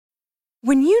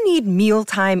When you need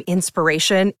mealtime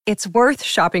inspiration, it's worth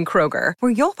shopping Kroger,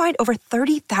 where you'll find over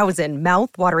 30,000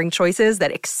 mouth-watering choices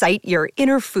that excite your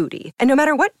inner foodie. And no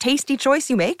matter what tasty choice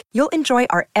you make, you'll enjoy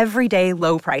our everyday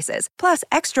low prices, plus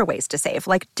extra ways to save,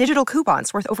 like digital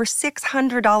coupons worth over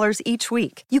 $600 each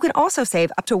week. You can also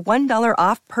save up to $1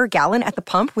 off per gallon at the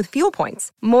pump with fuel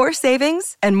points. More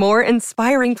savings and more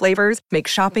inspiring flavors make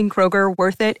shopping Kroger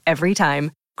worth it every time.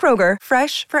 Kroger,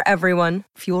 fresh for everyone.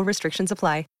 Fuel restrictions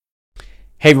apply.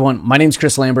 Hey everyone, my name is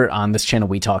Chris Lambert. On this channel,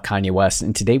 we talk Kanye West,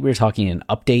 and today we're talking an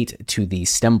update to the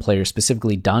STEM player,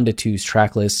 specifically Donda 2's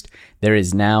track list. There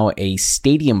is now a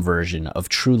stadium version of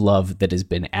True Love that has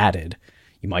been added.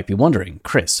 You might be wondering,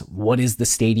 Chris, what is the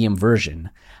stadium version?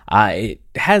 It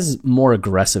has more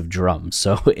aggressive drums,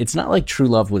 so it's not like True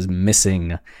Love was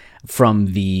missing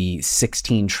from the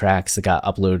 16 tracks that got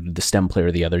uploaded to the STEM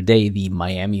player the other day, the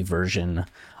Miami version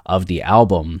of the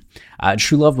album.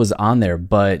 True Love was on there,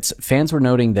 but fans were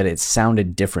noting that it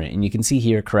sounded different. And you can see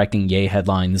here, correcting Ye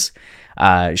headlines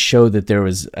show that there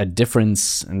was a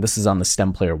difference, and this is on the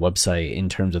STEM player website, in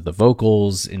terms of the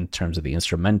vocals, in terms of the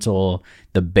instrumental,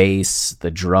 the bass,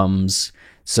 the drums.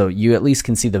 So you at least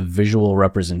can see the visual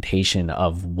representation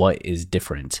of what is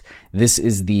different. This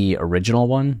is the original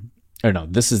one. Or no,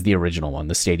 this is the original one,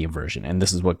 the stadium version, and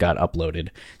this is what got uploaded.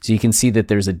 So you can see that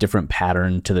there's a different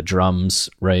pattern to the drums,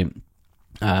 right?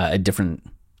 A different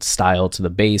style to the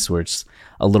bass, where it's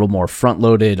a little more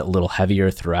front-loaded, a little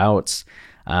heavier throughout,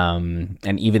 and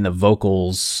even the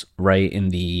vocals, right, in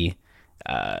the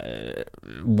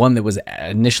one that was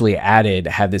initially added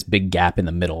had this big gap in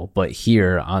the middle, but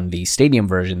here on the stadium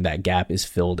version, that gap is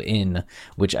filled in,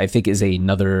 which I think is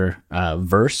another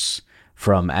verse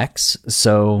from X.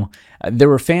 So there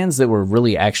were fans that were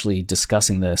really actually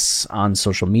discussing this on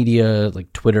social media,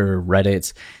 like Twitter,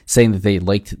 Reddit, saying that they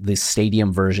liked the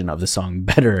stadium version of the song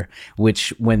better,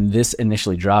 which when this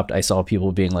initially dropped, I saw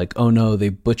people being like, oh no, they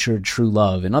butchered True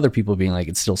Love, and other people being like,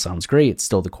 it still sounds great, it's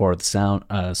still the core of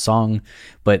the song,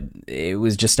 but it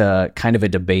was just a kind of a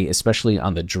debate, especially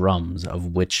on the drums,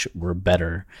 of which were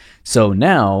better. So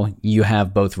now you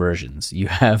have both versions. You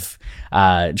have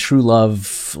True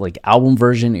Love like album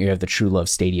version, you have the True Love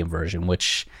stadium version,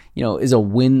 which, you know, is a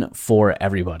win for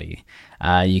everybody.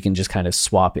 You can just kind of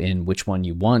swap in which one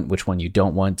you want, which one you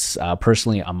don't want.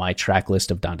 Personally, on my track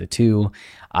list of Donda 2,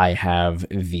 I have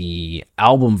the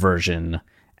album version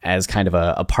as kind of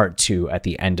a part 2 at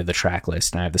the end of the track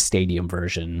list, and I have the stadium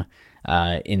version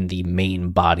in the main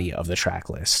body of the track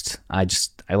list. I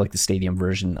like the stadium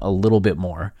version a little bit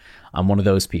more. I'm one of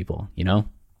those people, you know?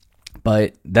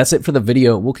 But that's it for the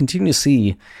video. We'll continue to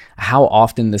see how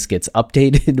often this gets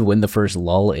updated, when the first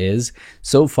lull is.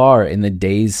 So far, in the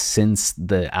days since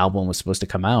the album was supposed to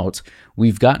come out,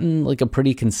 we've gotten like a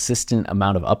pretty consistent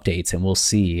amount of updates, and we'll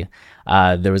see.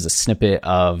 There was a snippet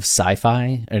of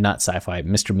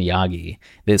Mr. Miyagi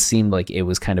that seemed like it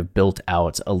was kind of built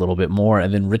out a little bit more.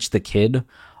 And then Rich the Kid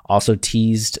also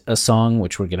teased a song,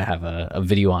 which we're going to have a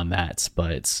video on that.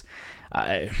 But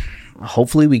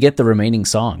hopefully we get the remaining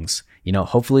songs. You know,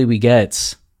 hopefully we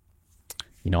get,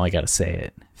 you know, I gotta say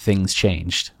it, things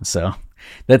changed. So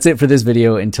that's it for this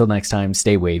video. Until next time,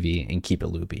 stay wavy and keep it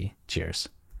loopy. Cheers.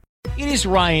 It is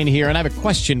Ryan here, and I have a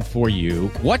question for you.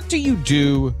 What do you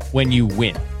do when you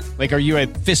win? Like, are you a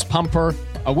fist pumper,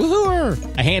 a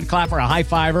woohooer, a hand clapper, a high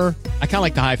fiver? I kind of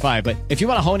like the high five, but if you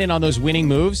want to hone in on those winning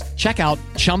moves, check out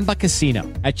Chumba Casino.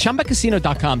 At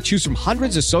ChumbaCasino.com, choose from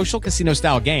hundreds of social casino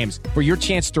style games for your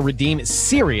chance to redeem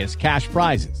serious cash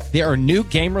prizes. There are new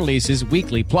game releases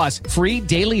weekly, plus free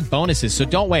daily bonuses. So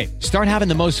don't wait. Start having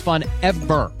the most fun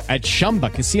ever at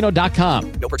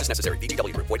ChumbaCasino.com. No purchase necessary.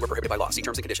 VGW Group. Void where prohibited by law. See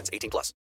terms and conditions. 18+.